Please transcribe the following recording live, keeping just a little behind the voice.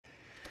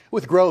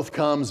With growth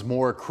comes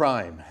more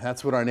crime.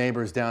 That's what our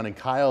neighbors down in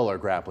Kyle are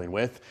grappling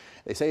with.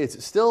 They say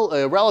it's still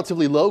a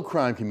relatively low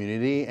crime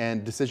community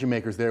and decision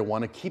makers there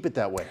want to keep it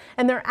that way.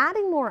 And they're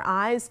adding more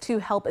eyes to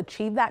help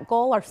achieve that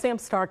goal. Our Sam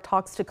Stark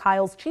talks to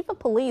Kyle's chief of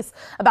police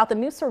about the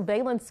new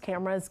surveillance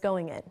cameras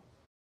going in.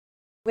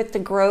 With the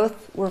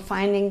growth, we're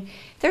finding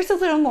there's a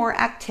little more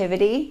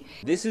activity.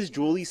 This is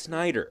Julie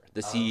Snyder, the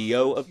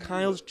CEO of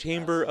Kyle's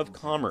Chamber of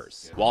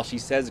Commerce. While she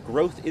says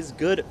growth is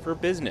good for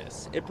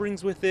business, it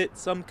brings with it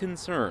some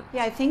concern.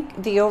 Yeah, I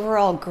think the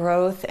overall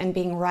growth and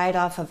being right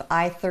off of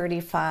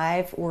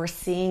I-35, we're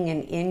seeing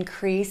an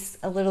increase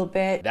a little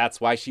bit. That's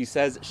why she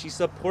says she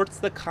supports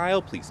the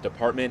Kyle Police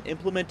Department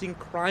implementing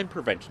crime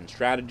prevention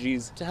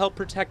strategies to help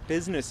protect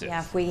businesses.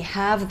 Yeah, if we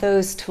have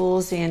those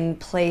tools in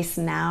place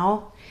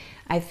now,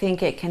 I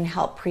think it can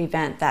help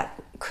prevent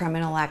that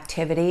criminal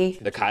activity.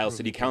 The Kyle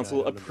City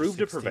Council approved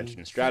a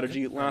prevention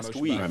strategy last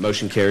week. All right,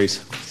 motion carries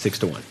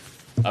 6-1.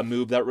 A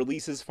move that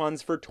releases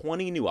funds for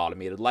 20 new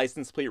automated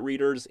license plate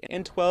readers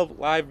and 12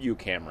 live view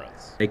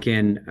cameras. They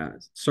can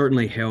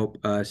certainly help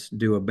us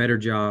do a better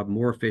job,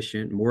 more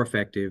efficient, more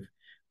effective,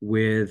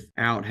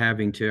 without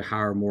having to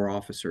hire more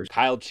officers.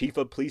 Kyle Chief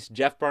of Police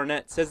Jeff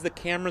Barnett says the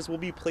cameras will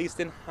be placed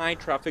in high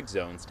traffic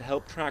zones to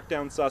help track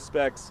down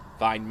suspects,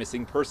 find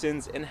missing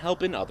persons, and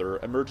help in other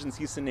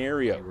emergency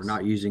scenarios. We're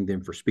not using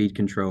them for speed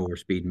control or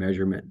speed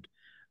measurement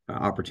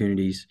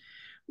opportunities.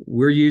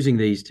 We're using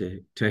these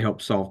to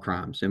help solve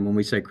crimes. And when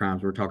we say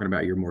crimes, we're talking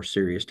about your more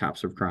serious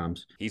types of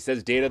crimes. He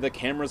says data the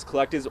cameras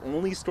collect is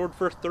only stored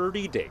for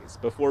 30 days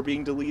before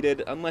being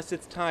deleted unless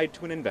it's tied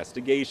to an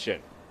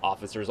investigation.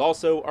 Officers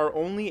also are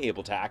only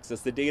able to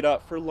access the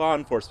data for law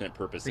enforcement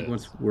purposes. I think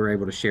once we're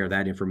able to share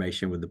that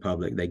information with the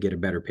public, they get a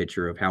better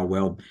picture of how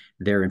well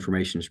their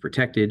information is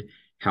protected,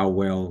 how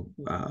well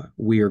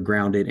we are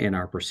grounded in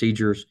our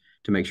procedures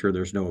to make sure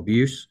there's no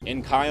abuse.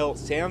 In Kyle,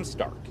 Sam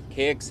Stark,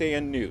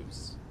 KXAN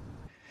News.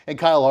 And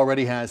Kyle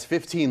already has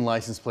 15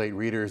 license plate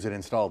readers it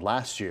installed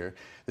last year.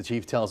 The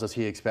chief tells us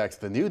he expects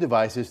the new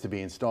devices to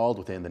be installed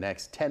within the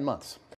next 10 months.